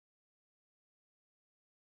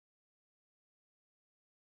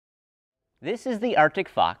This is the Arctic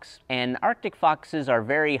fox, and Arctic foxes are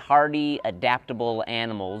very hardy, adaptable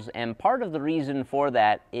animals, and part of the reason for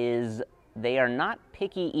that is they are not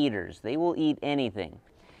picky eaters. They will eat anything.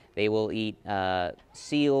 They will eat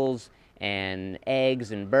seals and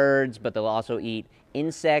eggs and birds, but they'll also eat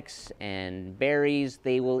insects and berries.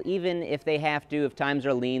 They will even, if they have to, if times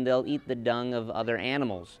are lean, they'll eat the dung of other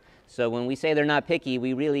animals. So when we say they're not picky,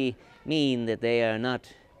 we really mean that they are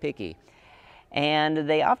not picky. And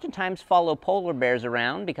they oftentimes follow polar bears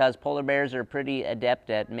around because polar bears are pretty adept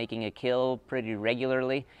at making a kill pretty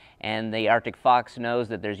regularly, and the Arctic fox knows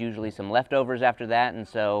that there's usually some leftovers after that, and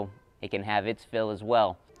so it can have its fill as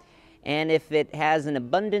well. And if it has an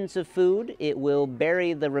abundance of food, it will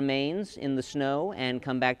bury the remains in the snow and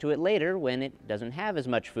come back to it later when it doesn't have as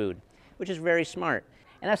much food, which is very smart.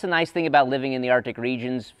 And that's the nice thing about living in the Arctic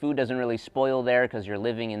regions. Food doesn't really spoil there because you're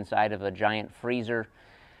living inside of a giant freezer.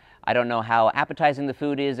 I don't know how appetizing the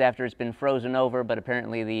food is after it's been frozen over, but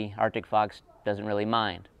apparently the Arctic fox doesn't really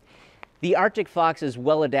mind. The Arctic fox is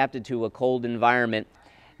well adapted to a cold environment.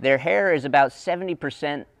 Their hair is about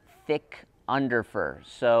 70% thick underfur,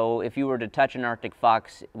 so if you were to touch an Arctic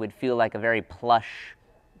fox, it would feel like a very plush,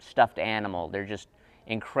 stuffed animal. They're just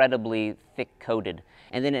incredibly thick-coated.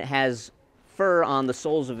 And then it has fur on the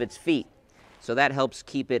soles of its feet, so that helps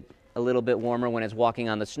keep it a little bit warmer when it's walking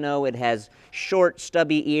on the snow. It has short,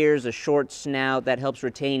 stubby ears, a short snout that helps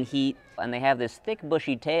retain heat, and they have this thick,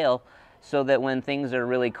 bushy tail so that when things are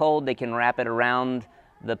really cold, they can wrap it around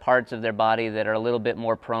the parts of their body that are a little bit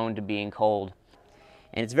more prone to being cold.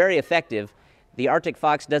 And it's very effective. The Arctic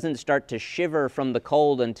fox doesn't start to shiver from the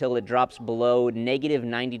cold until it drops below negative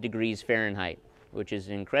 90 degrees Fahrenheit, which is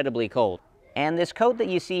incredibly cold. And this coat that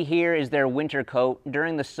you see here is their winter coat.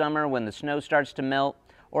 During the summer, when the snow starts to melt,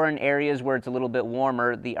 or in areas where it's a little bit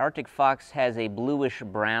warmer, the Arctic fox has a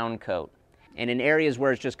bluish-brown coat. And in areas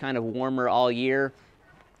where it's just kind of warmer all year,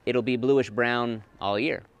 it'll be bluish-brown all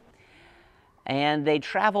year. And they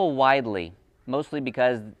travel widely, mostly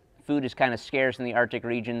because food is kind of scarce in the Arctic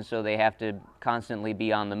region, so they have to constantly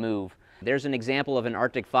be on the move. There's an example of an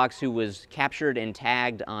Arctic fox who was captured and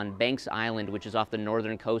tagged on Banks Island, which is off the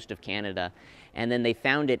northern coast of Canada. And then they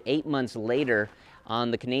found it 8 months later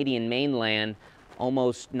on the Canadian mainland,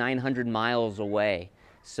 almost 900 miles away.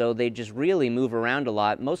 So they just really move around a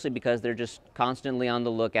lot, mostly because they're just constantly on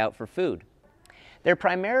the lookout for food. They're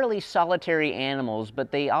primarily solitary animals,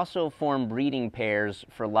 but they also form breeding pairs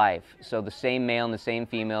for life. So the same male and the same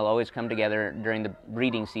female always come together during the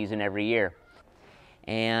breeding season every year.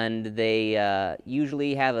 And they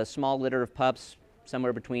usually have a small litter of pups,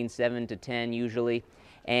 somewhere between 7 to 10 usually.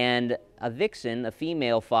 And a vixen, a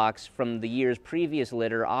female fox from the year's previous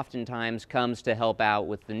litter, oftentimes comes to help out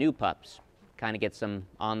with the new pups, kind of get some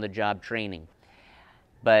on-the-job training.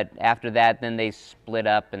 But after that, then they split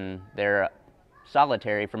up and they're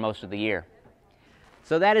solitary for most of the year.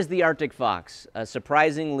 So that is the Arctic fox, a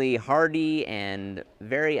surprisingly hardy and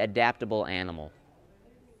very adaptable animal.